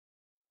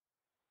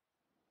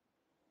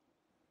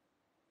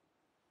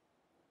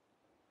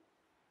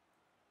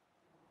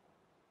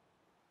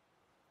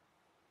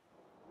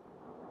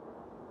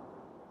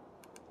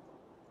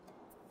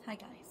Hi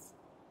guys,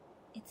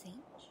 it's H.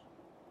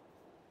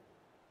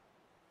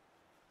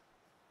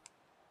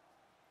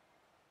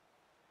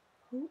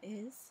 Who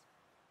is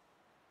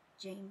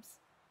James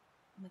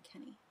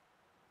Mckenney?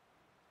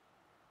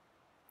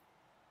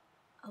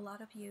 A lot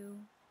of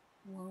you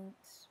won't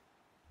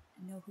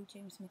know who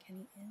James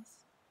Mckenney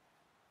is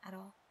at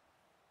all,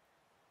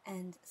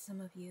 and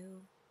some of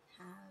you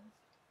have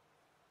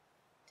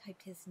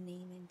typed his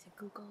name into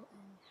Google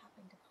and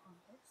happened upon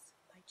this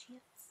by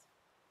chance.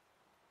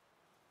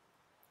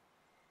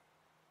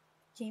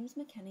 James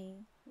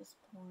Mckenney was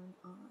born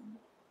on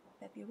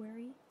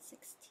February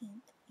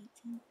 16th,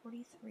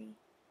 1843.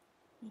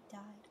 He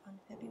died on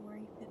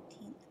February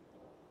 15th,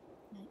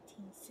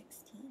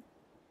 1916.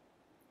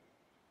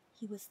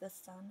 He was the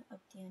son of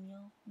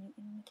Daniel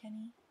Newton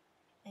Mckenney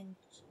and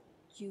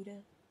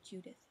Judith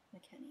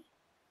Mckenney.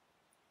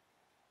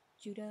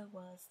 Judah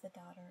was the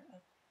daughter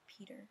of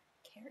Peter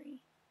Carey.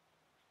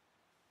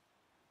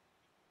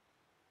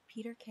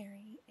 Peter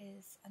Carey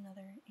is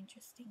another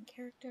interesting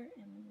character,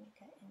 and we will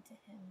get into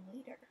him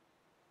later.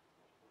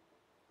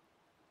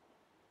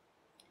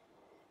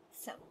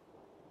 So,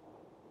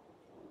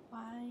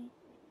 why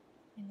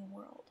in the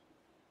world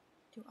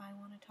do I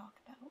want to talk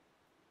about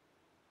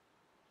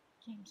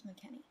James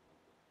Mckenney?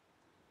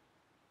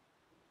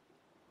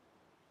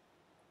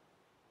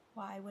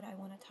 Why would I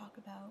want to talk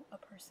about a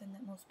person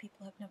that most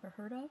people have never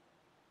heard of?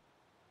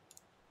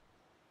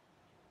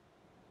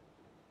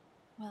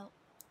 Well,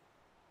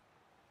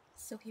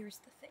 so here's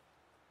the thing.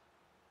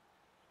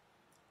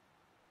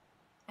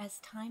 As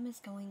time is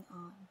going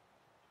on,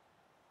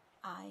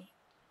 I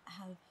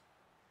have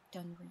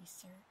done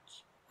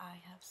research.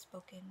 I have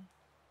spoken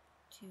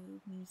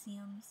to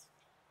museums.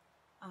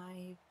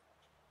 I've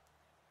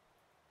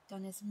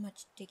done as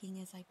much digging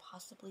as I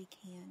possibly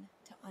can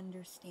to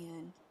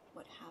understand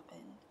what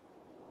happened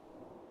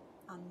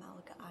on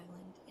Malacca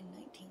Island in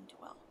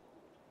 1912.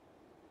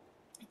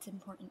 It's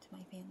important to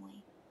my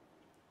family.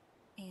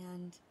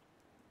 And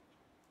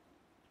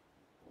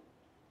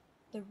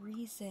the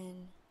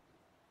reason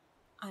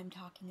I'm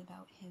talking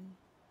about him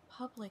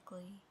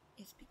publicly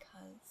is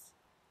because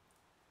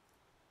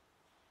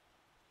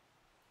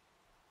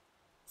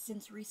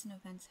since recent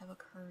events have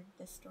occurred,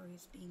 this story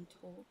is being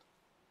told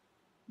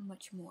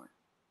much more.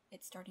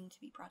 It's starting to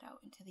be brought out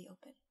into the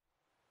open.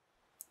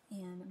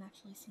 And I'm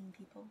actually seeing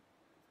people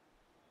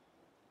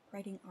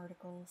writing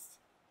articles,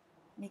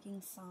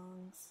 making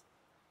songs,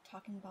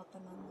 talking about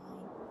them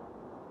online.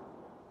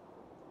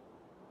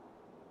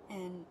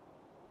 And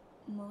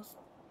most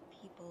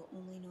people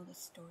only know the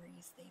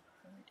stories they've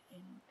heard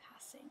in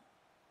passing.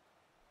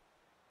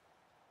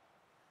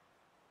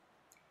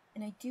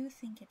 And I do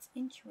think it's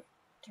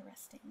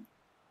interesting.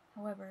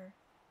 However,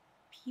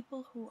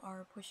 people who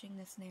are pushing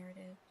this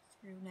narrative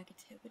through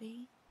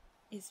negativity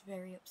is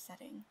very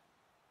upsetting.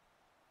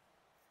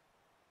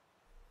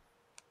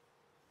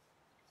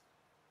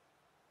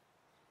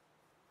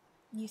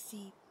 You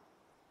see,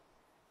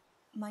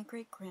 my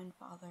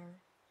great-grandfather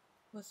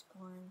was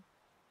born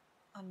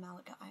on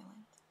Malacca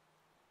Island.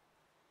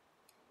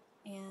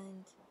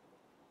 And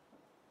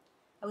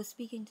I was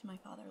speaking to my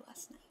father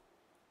last night.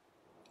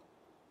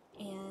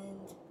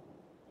 And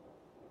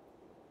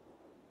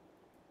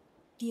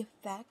the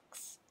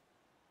effects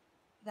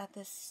that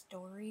this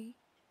story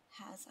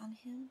has on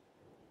him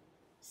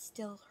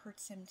still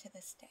hurts him to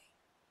this day.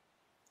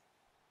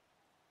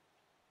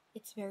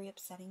 It's very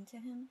upsetting to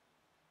him,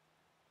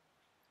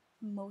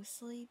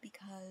 mostly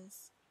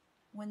because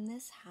when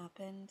this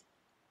happened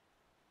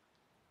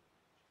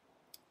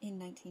in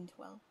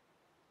 1912,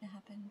 it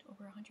happened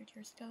over 100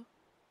 years ago,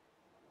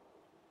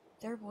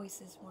 their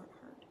voices weren't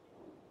heard.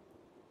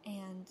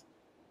 And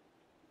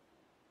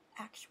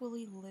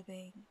actually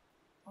living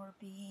or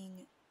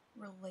being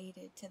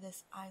related to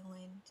this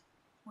island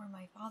where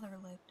my father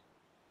lived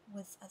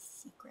was a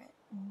secret.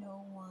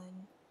 No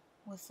one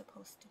was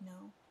supposed to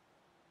know.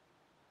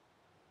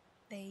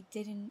 They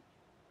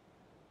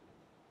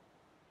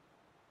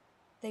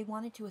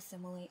wanted to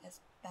assimilate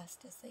as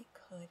best as they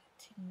could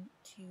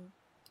to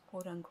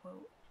quote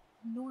unquote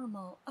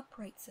normal,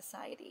 upright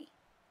society.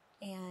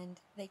 And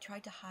they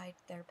tried to hide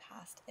their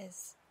past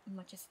as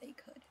much as they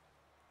could.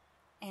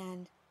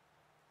 And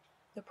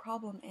the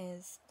problem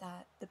is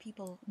that the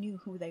people knew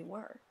who they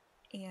were,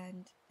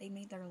 and they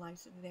made their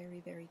lives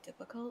very, very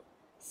difficult.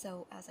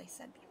 So, as I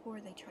said before,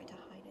 they tried to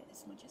hide it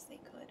as much as they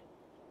could,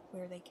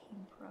 where they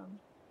came from.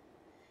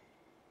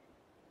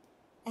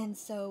 And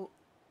so,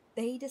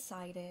 they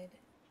decided,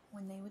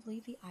 when they would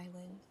leave the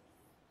island,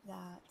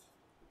 that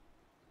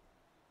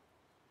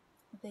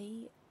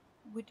they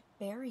would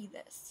bury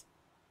this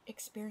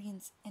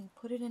experience and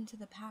put it into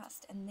the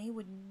past, and they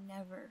would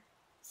never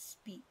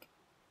speak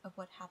of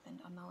what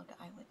happened on Malacca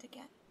Island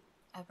again,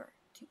 ever,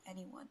 to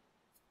anyone.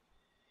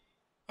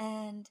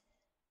 And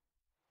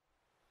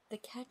the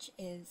catch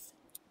is,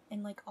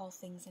 and like all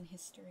things in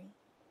history,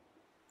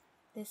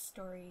 this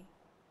story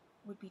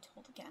would be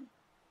told again.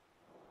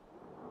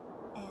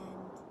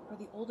 And for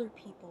the older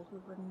people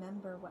who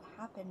remember what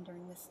happened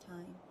during this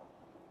time,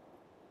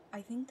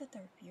 I think that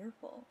they're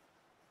fearful.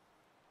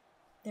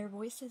 Their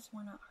voices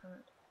were not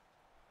heard.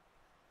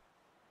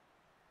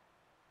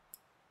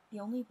 The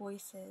only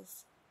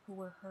voices who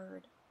were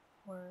heard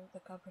were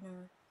the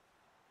governor,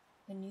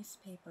 the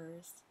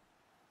newspapers,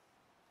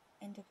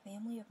 and a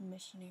family of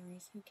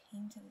missionaries who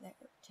came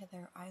to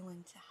their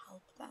island to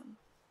help them,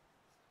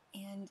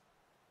 and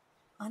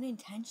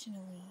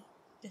unintentionally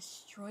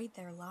destroyed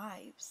their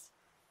lives.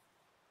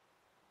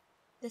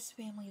 This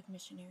family of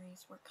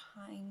missionaries were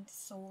kind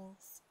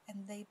souls,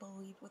 and they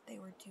believed what they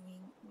were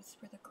doing was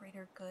for the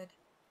greater good,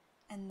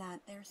 and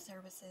that their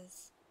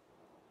services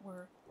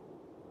were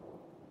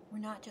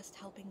not just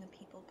helping the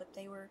people, but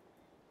they were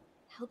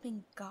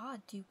helping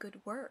God do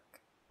good work.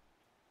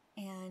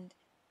 And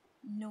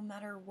no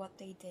matter what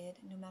they did,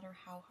 no matter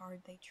how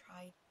hard they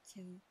tried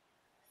to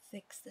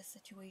fix the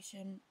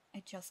situation,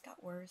 it just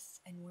got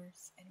worse and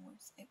worse and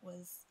worse. It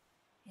was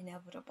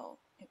inevitable.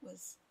 It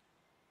was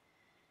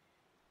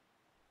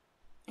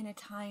in a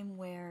time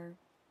where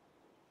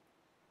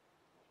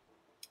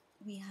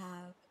we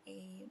have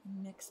a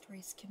mixed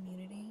race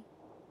community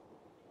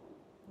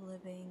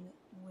living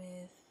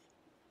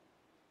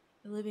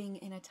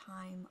in a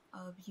time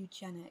of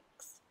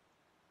eugenics,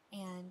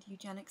 and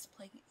eugenics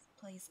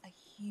plays a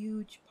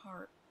huge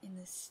part in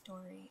this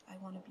story. I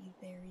want to be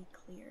very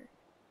clear.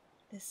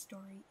 This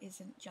story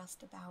isn't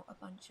just about a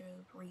bunch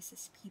of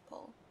racist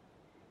people.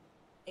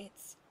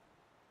 It's,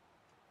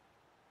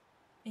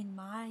 in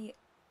my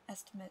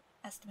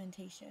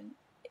estimation,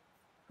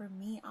 for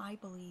me, I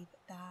believe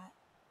that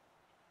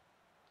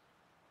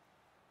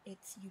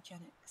it's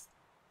eugenics.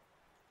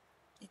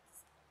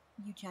 It's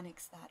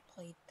eugenics that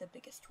played the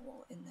biggest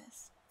role in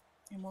this.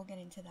 And we'll get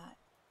into that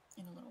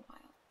in a little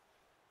while.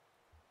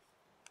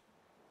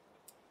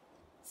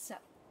 So,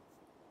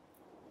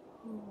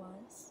 who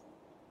was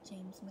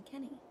James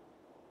Mckenney?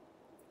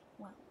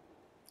 Well,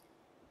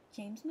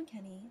 James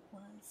Mckenney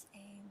was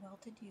a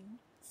well-to-do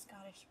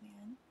Scottish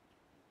man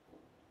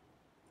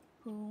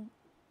who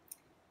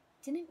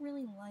didn't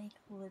really like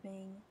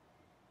living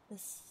the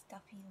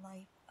stuffy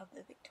life of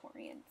the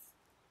Victorians.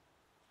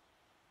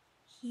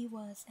 He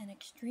was an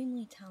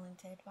extremely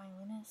talented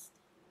violinist,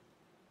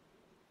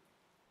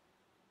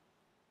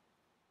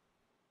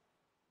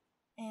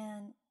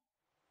 and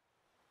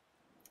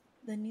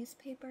the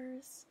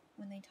newspapers,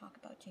 when they talk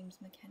about James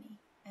Mckenney,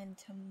 and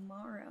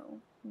tomorrow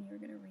we are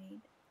going to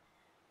read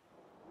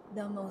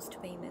the most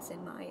famous,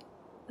 in my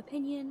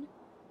opinion,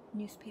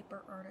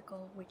 newspaper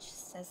article which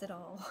says it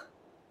all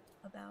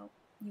about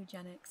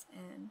eugenics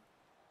and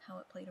how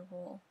it played a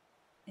role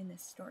in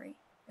this story.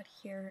 But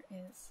here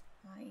is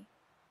my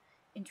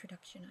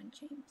introduction on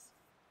James.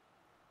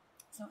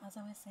 So as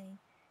I was saying,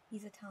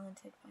 he's a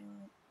talented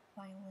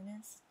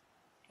violinist,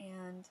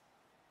 and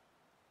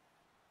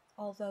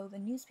although the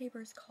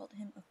newspapers called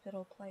him a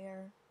fiddle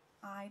player,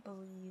 I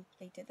believe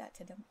they did that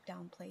to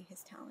downplay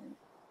his talent,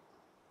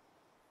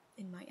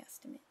 in my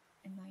estimate.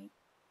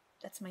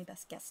 That's my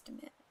best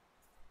guesstimate.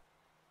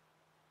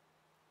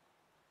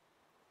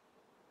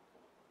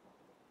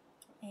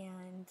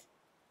 And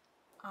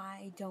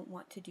I don't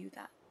want to do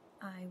that.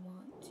 I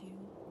want to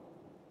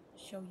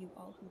show you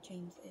all who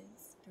James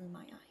is through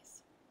my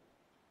eyes.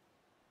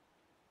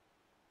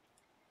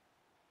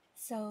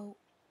 So,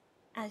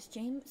 as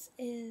James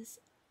is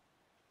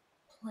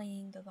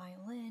playing the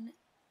violin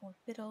or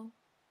fiddle,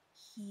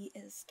 he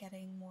is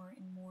getting more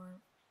and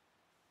more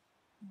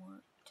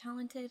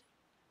talented,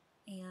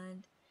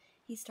 and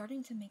he's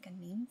starting to make a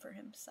name for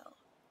himself.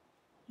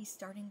 He's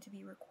starting to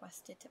be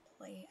requested to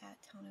play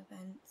at town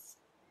events,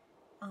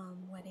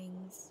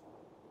 weddings,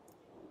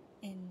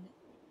 in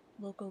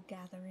local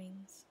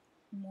gatherings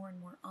more and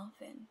more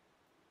often.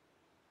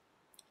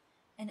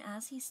 And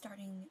as he's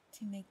starting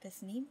to make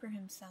this name for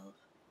himself,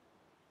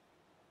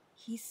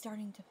 he's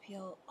starting to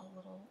feel a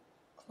little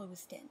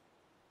closed in.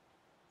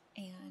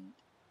 And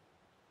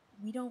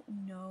we don't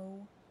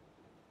know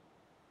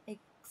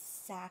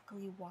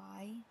exactly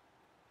why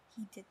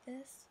he did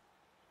this,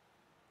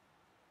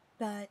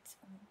 but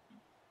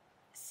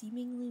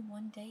seemingly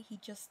one day he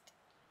just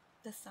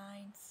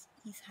decides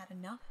he's had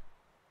enough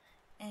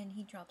and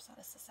he drops out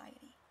of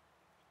society.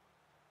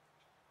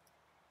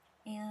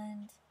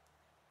 And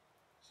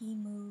he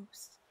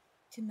moves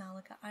to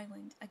Malaga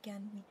Island.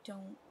 Again, we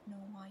don't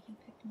know why he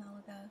picked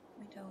Malaga.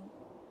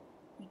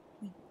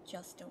 We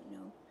just don't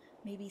know.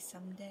 Maybe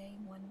someday,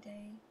 one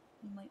day,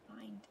 we might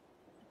find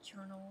a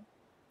journal,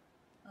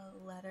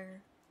 a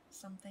letter,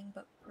 something,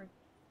 but for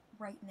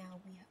right now,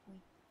 we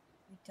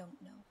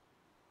don't know.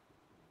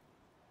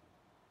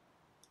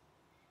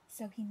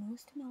 So he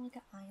moves to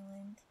Malaga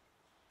Island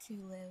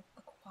to live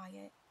a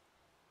quiet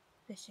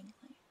fishing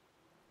life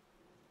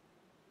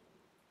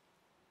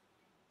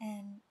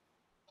and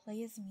play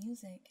his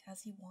music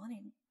as he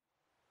wanted.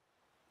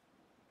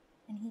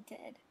 And he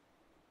did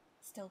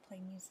still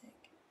play music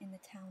in the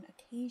town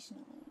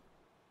occasionally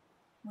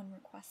when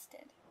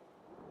requested.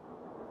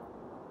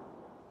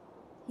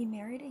 He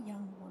married a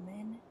young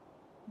woman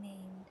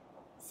named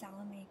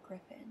Salome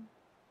Griffin.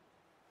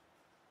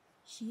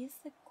 She is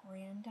the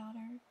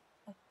granddaughter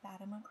of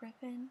Fatima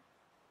Griffin,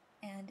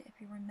 and if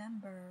you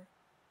remember,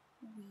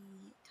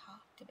 we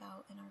talked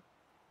about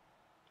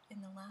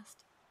in the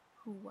last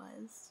Who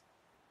Was,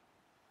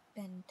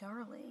 Ben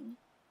Darling,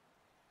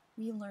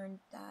 we learned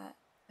that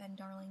Ben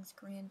Darling's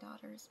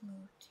granddaughters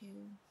moved to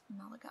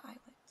Malaga Island.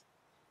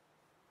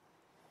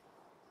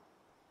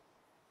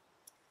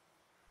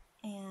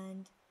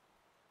 And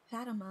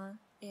Fatima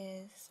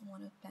is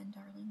one of Ben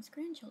Darling's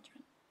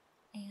grandchildren,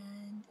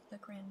 and the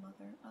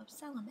grandmother of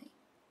Salome,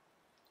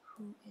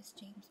 who is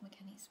James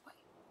Mckenney's wife.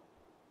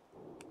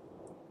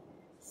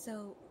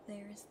 So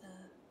there's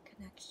the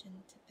connection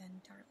to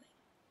Ben Darling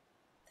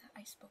that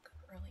I spoke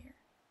of earlier.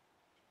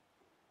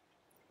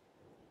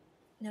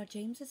 Now,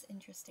 James is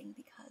interesting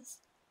because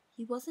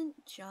he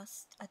wasn't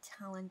just a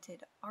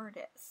talented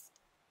artist,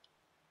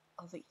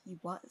 although he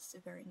was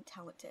very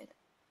talented.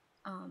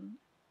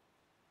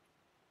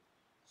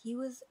 He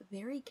was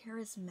very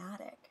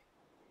charismatic,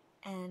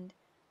 and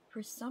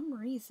for some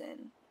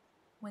reason,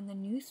 when the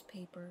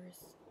newspapers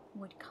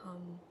would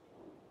come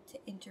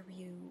to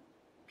interview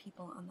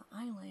people on the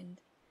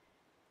island,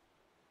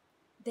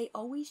 they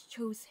always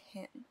chose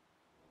him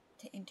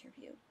to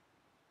interview.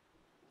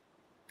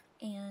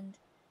 And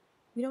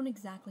we don't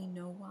exactly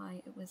know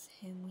why it was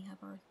him. We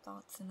have our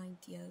thoughts and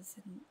ideas,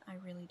 and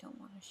I really don't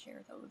want to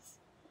share those.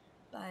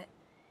 But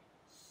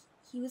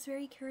he was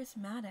very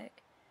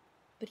charismatic,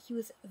 but he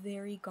was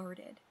very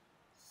guarded.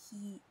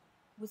 He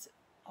was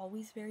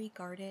always very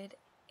guarded,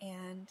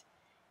 and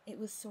it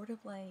was sort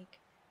of like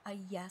a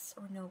yes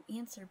or no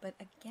answer, but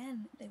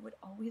again, they would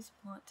always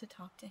want to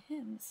talk to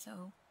him,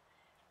 so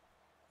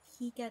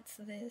he gets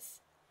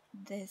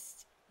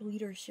this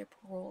leadership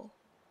role,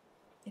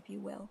 if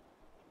you will,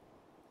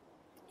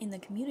 in the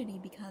community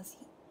because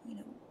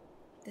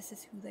this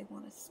is who they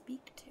want to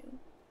speak to.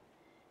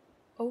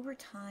 Over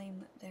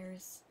time,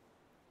 there's,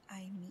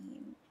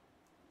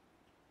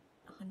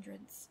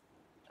 hundreds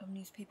of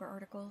newspaper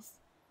articles.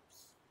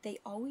 They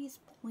always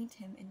point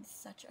him in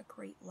such a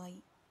great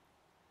light,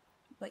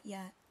 but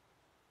yet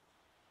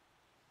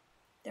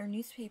their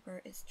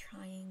newspaper is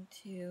trying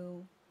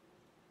to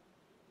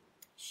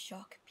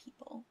shock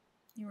people.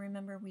 You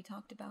remember we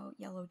talked about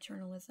yellow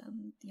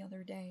journalism the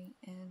other day,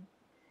 and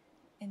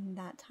in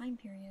that time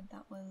period,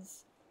 that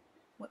was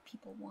what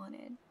people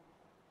wanted.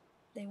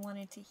 They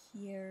wanted to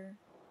hear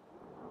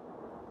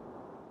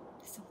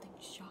something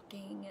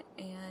shocking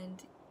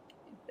and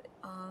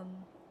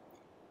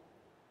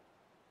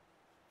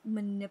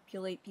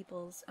manipulate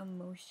people's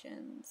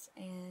emotions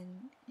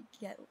and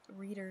get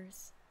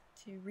readers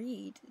to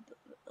read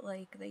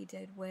like they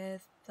did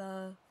with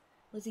the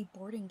Lizzie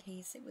Borden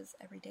case. It was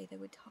every day they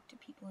would talk to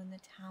people in the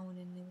town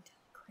and they would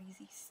tell a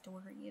crazy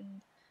story,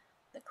 and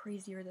the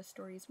crazier the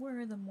stories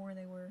were, the more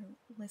they were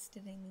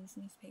listed in these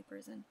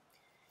newspapers,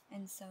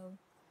 and so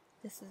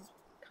this is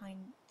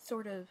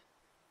sort of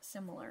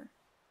similar.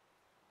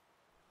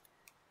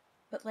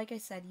 But like I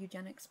said,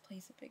 eugenics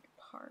plays a big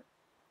part.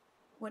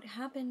 What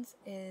happens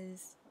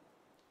is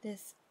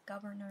this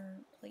governor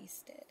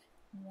Plaisted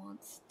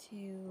wants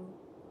to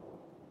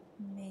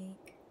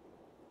make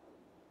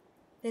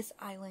this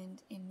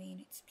island in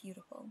Maine, it's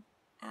beautiful,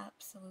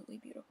 absolutely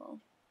beautiful.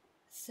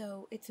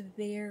 So it's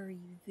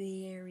very,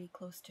 very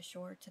close to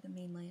shore, to the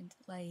mainland.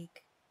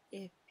 Like,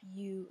 if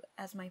you,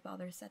 as my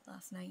father said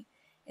last night,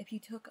 if you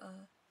took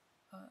a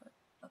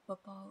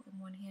football in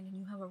one hand and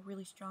you have a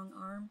really strong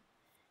arm,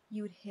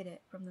 you would hit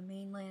it from the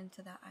mainland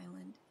to that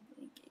island.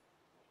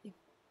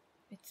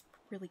 It's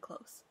really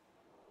close.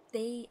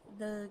 The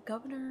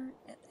governor,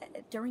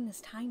 during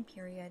this time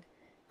period,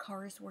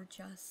 cars were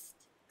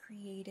just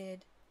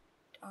created,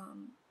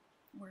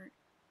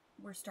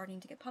 were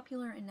starting to get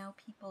popular, and now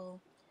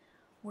people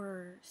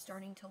were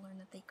starting to learn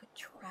that they could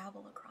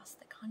travel across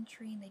the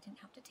country and they didn't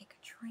have to take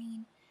a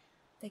train.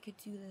 They could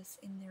do this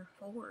in their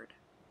Ford,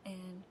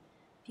 and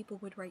people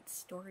would write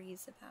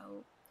stories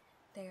about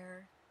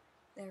their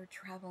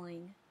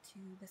traveling to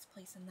this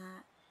place and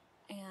that.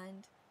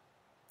 And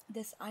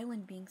this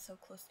island being so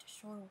close to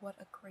shore, what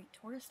a great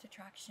tourist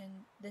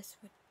attraction this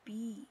would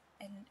be,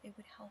 and it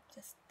would help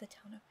the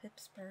town of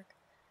Pittsburgh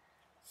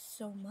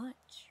so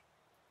much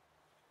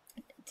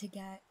to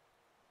get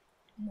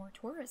more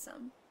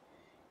tourism.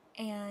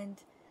 And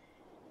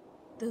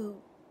the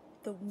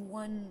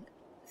one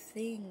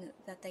thing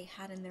that they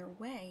had in their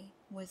way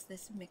was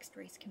this mixed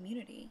race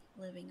community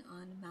living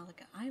on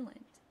Malaga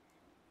Island.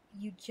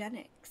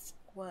 Eugenics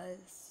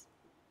was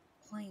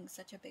playing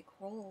such a big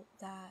role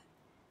that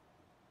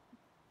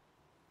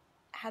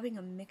having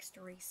a mixed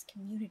race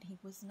community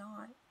was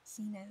not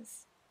seen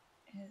as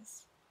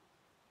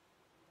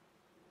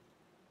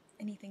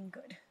anything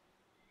good.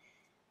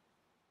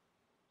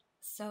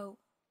 So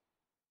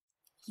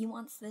he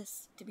wants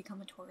this to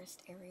become a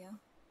tourist area,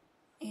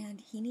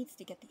 and he needs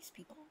to get these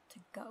people to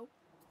go.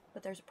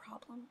 But there's a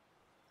problem.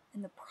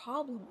 And the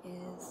problem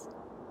is,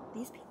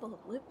 these people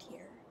have lived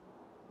here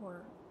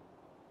for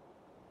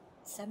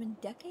 7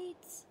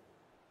 decades?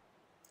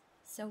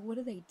 So what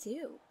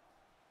do?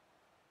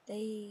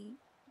 They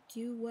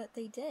do what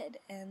they did,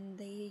 and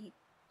they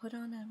put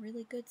on a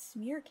really good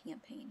smear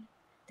campaign.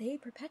 They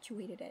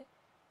perpetuated it.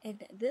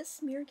 And this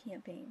smear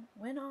campaign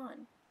went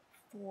on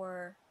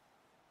for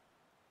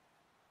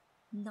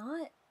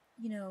not,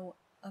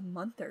 a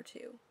month or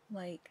two,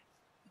 like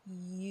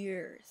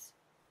years.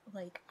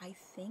 Like, I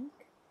think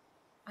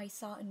I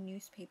saw a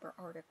newspaper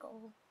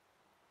article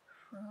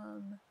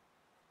from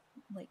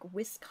like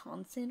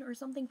Wisconsin or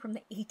something from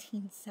the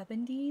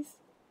 1870s.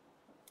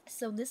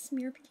 So this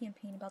smear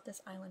campaign about this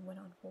island went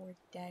on for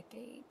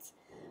decades.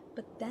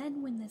 But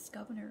then when this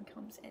governor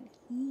comes in,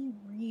 he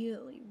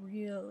really,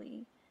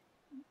 really,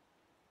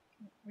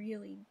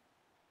 really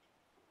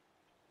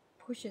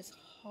pushes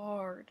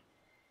hard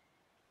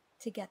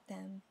to get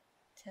them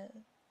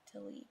to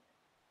leave.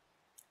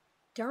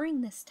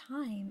 During this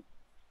time,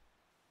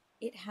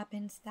 it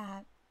happens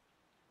that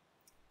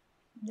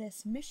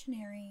this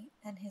missionary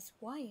and his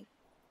wife,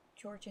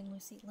 George and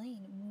Lucy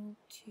Lane,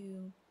 moved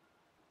to,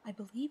 I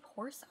believe,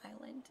 Horse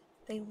Island.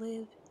 They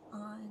live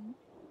on,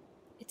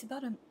 it's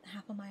about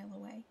half a mile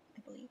away,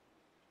 I believe.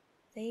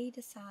 They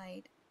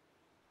decide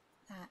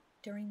that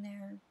during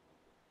their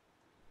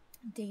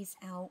days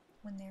out,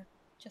 when they're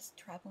just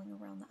traveling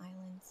around the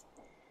islands,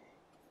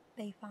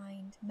 they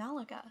find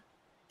Malaga.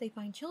 They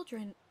find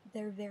children.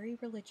 They're very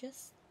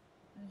religious.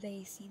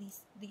 They see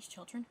these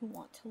children who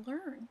want to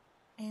learn,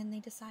 and they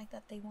decide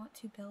that they want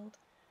to build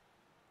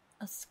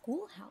a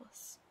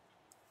schoolhouse.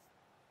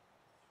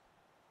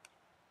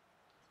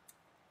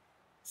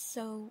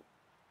 So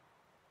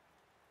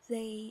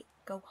they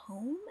go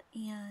home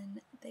and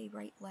they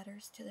write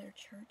letters to their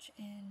church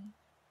in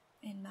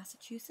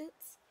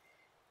Massachusetts,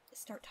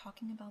 start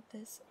talking about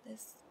this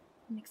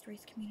mixed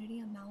race community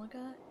in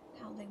Malaga,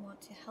 how they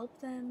want to help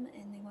them,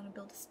 and they want to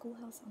build a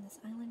schoolhouse on this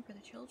island for the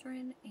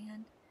children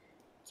and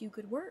do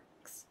good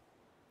works.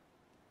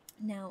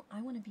 Now,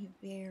 I want to be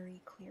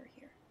very clear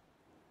here,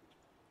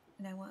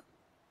 and I want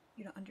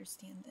you to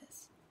understand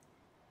this.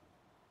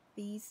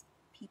 These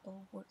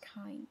people were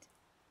kind.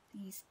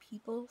 These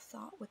people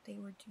thought what they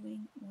were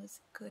doing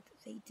was good.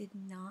 They did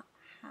not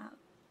have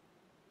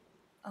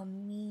a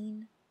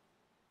mean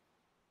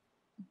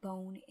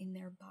bone in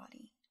their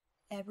body.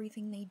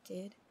 Everything they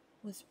did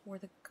was for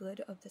the good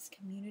of this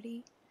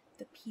community.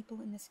 The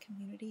people in this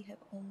community have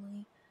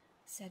only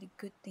said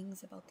good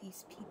things about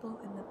these people,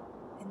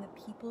 and the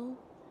people,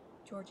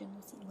 George and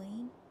Lucy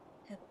Lane,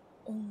 have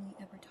only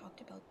ever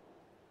talked about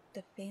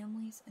the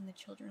families and the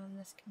children in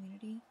this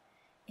community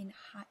in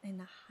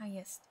the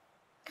highest,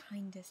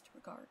 kindest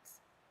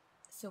regards.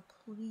 So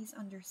please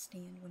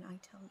understand when I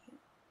tell you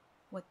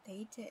what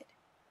they did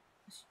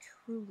was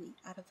truly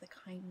out of the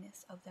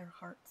kindness of their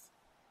hearts.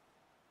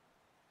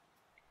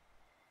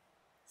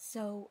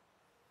 So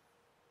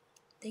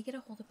they get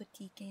a hold of a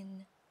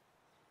deacon.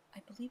 I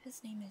believe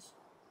his name is,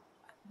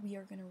 we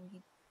are going to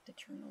read the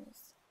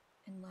journals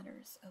and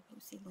letters of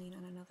Lucy Lane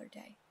on another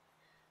day.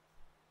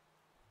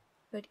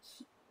 But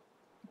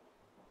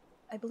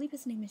I believe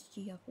his name is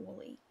G.F.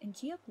 Woolley. And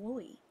G.F.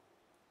 Woolley,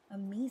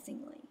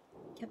 amazingly,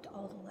 kept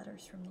all the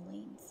letters from the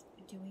Lanes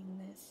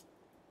doing this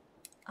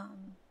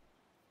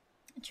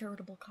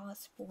charitable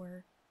cause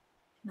for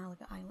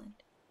Malaga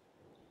Island.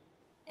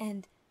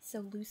 And so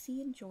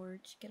Lucy and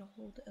George get a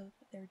hold of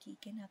their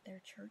deacon at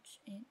their church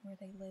where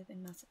they live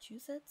in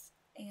Massachusetts,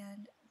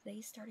 and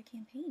they start a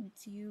campaign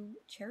to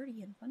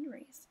charity and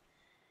fundraise.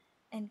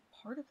 And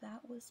part of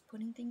that was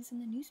putting things in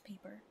the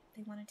newspaper.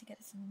 They wanted to get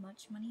as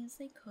much money as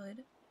they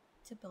could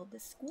to build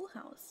this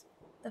schoolhouse.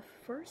 The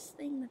first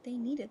thing that they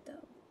needed,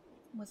 though,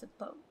 was a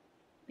boat,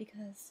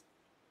 because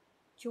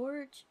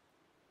George,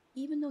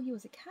 even though he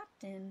was a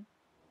captain,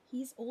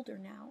 he's older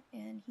now,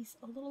 and he's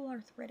a little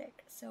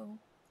arthritic, so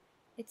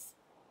it's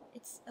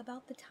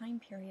about the time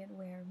period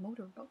where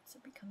motorboats are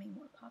becoming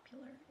more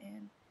popular,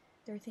 and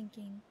they're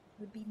thinking it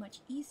would be much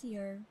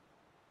easier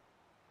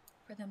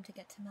for them to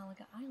get to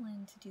Malaga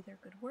Island to do their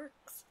good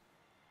works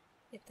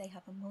if they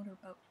have a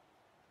motorboat.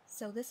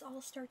 So this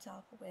all starts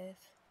off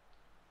with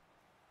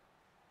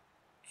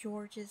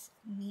George's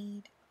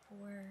need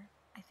for,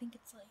 I think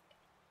it's like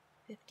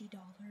 $50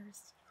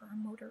 for a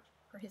motor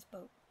for his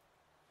boat.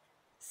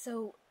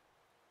 So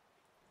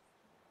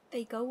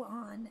they go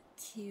on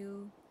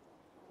to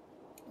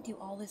do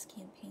all this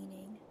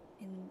campaigning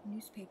in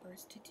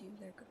newspapers to do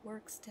their good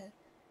works to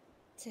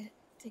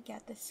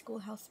get this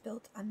schoolhouse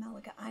built on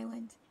Malaga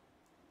Island.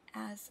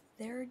 As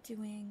they're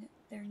doing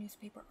their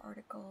newspaper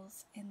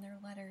articles and their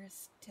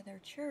letters to their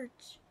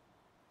church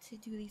to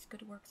do these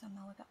good works on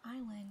Malaga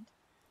Island,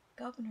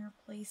 Governor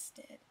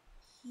Plaisted,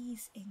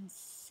 he's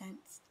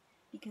incensed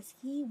because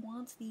he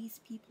wants these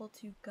people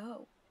to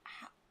go.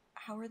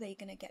 How are they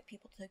going to get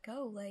people to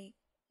go? Like,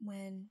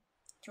 when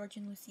George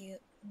and Lucy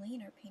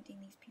Lane are painting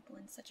these people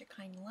in such a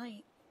kind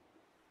light,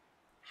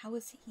 how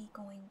is he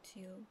going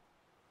to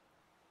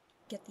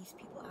get these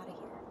people out of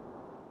here?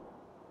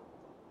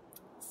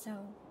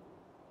 So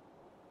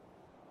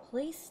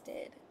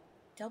Plaisted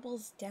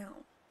doubles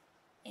down,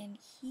 and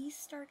he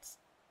starts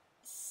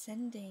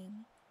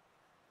sending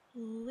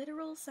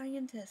literal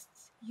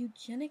scientists,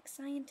 eugenic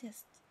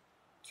scientists,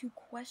 to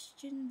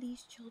question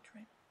these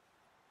children.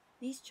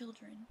 These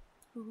children,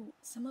 who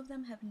some of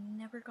them have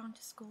never gone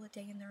to school a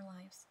day in their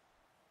lives.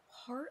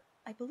 Part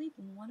I believe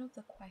one of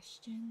the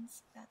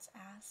questions that's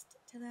asked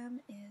to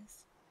them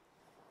is,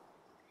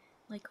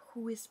 like,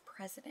 who is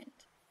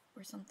president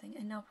or something.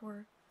 And now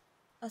for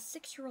a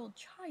 6-year-old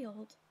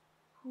child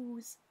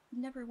who's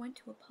never went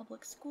to a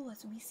public school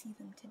as we see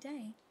them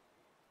today,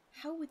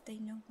 how would they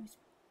know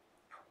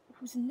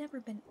who's never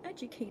been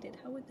educated?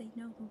 How would they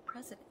know who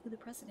the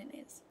president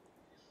is?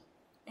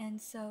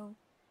 And so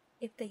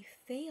if they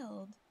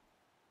failed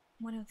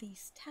one of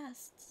these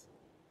tests,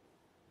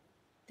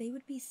 they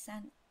would be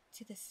sent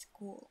to this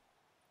school,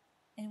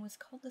 and it was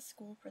called the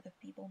School for the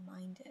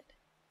Feeble-Minded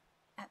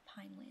at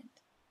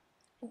Pineland.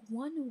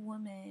 One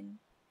woman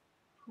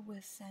who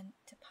was sent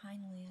to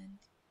Pineland,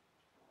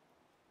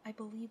 I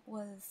believe,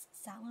 was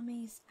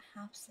Salome's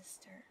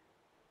half-sister.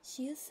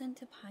 She is sent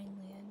to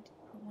Pineland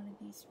for one of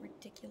these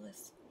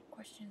ridiculous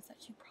questions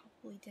that she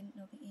probably didn't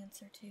know the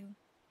answer to.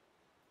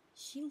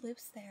 She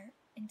lives there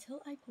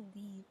until, I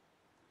believe,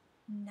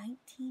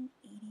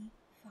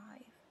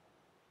 1985.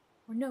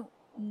 Or no,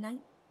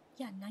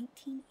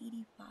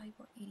 1985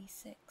 or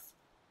 86.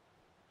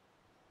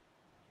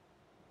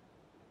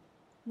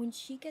 When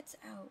she gets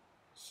out,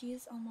 she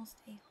is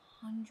almost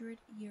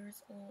 100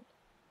 years old.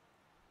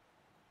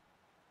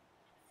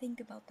 Think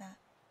about that.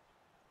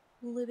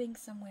 Living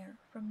somewhere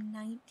from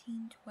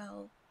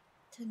 1912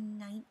 to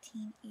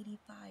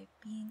 1985,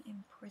 being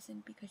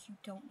imprisoned because you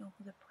don't know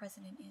who the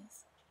president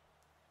is.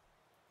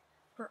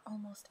 For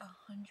almost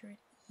 100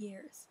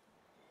 years.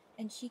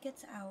 And she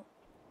gets out,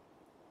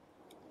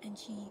 and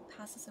she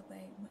passes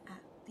away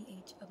at the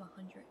age of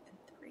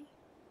 103.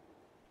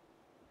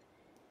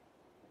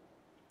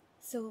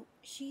 So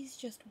she's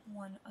just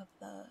one of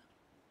the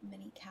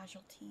many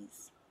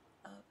casualties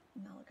of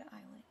Malaga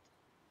Island.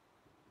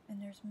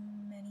 And there's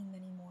many,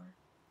 many more.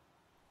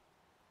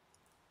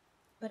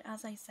 But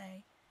as I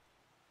say,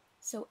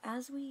 so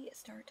as we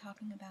start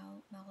talking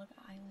about Malaga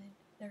Island,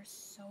 there's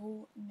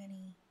so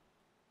many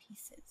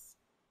pieces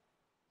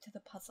to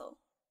the puzzle.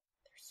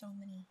 There's so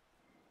many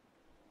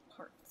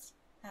parts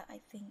that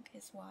I think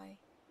is why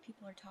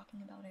people are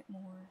talking about it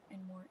more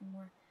and more and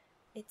more.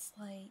 It's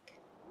like,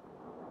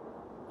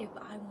 if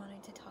I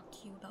wanted to talk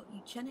to you about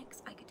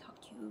eugenics, I could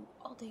talk to you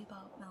all day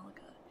about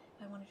Malaga.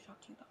 If I wanted to talk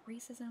to you about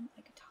racism,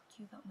 I could talk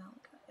to you about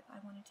Malaga. If I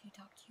wanted to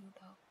talk to you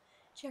about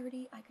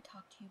charity, I could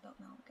talk to you about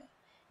Malaga.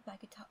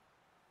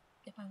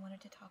 If I wanted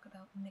to talk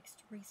about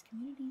mixed race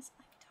communities,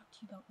 I could talk to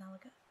you about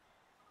Malaga.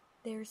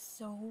 There's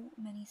so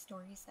many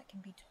stories that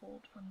can be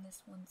told from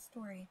this one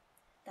story.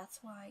 That's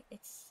why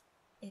it's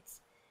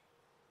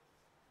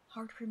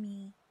hard for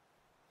me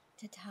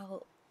to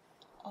tell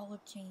all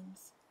of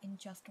James in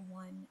just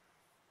one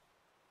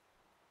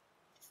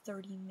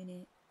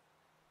 30-minute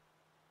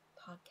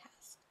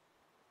podcast.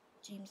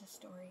 James's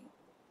story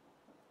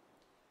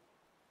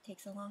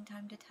takes a long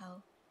time to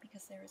tell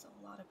because there is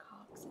a lot of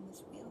cogs in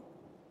this wheel.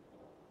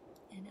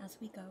 And as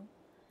we go,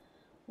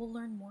 we'll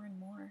learn more and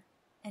more.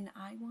 And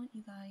I want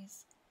you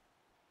guys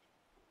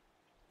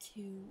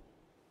to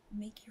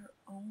make your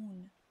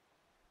own.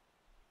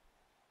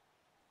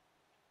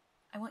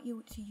 I want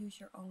you to use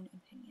your own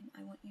opinion.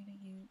 I want you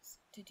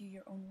to do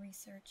your own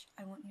research.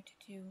 I want you to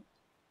do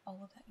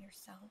all of that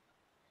yourself.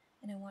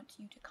 And I want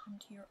you to come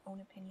to your own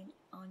opinion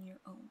on your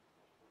own.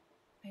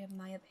 I have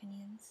my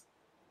opinions,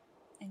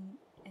 and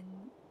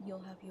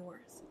you'll have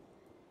yours.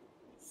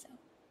 So,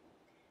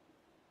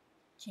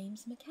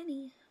 James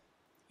Mckenney,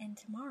 and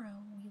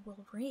tomorrow we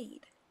will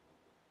read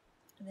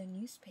the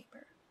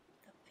newspaper,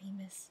 the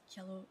famous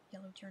yellow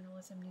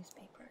journalism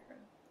newspaper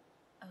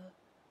of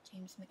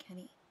James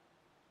Mckenney,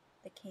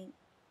 the king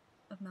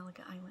of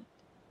Malaga Island.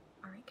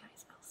 Alright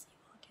guys, I'll see you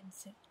all again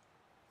soon.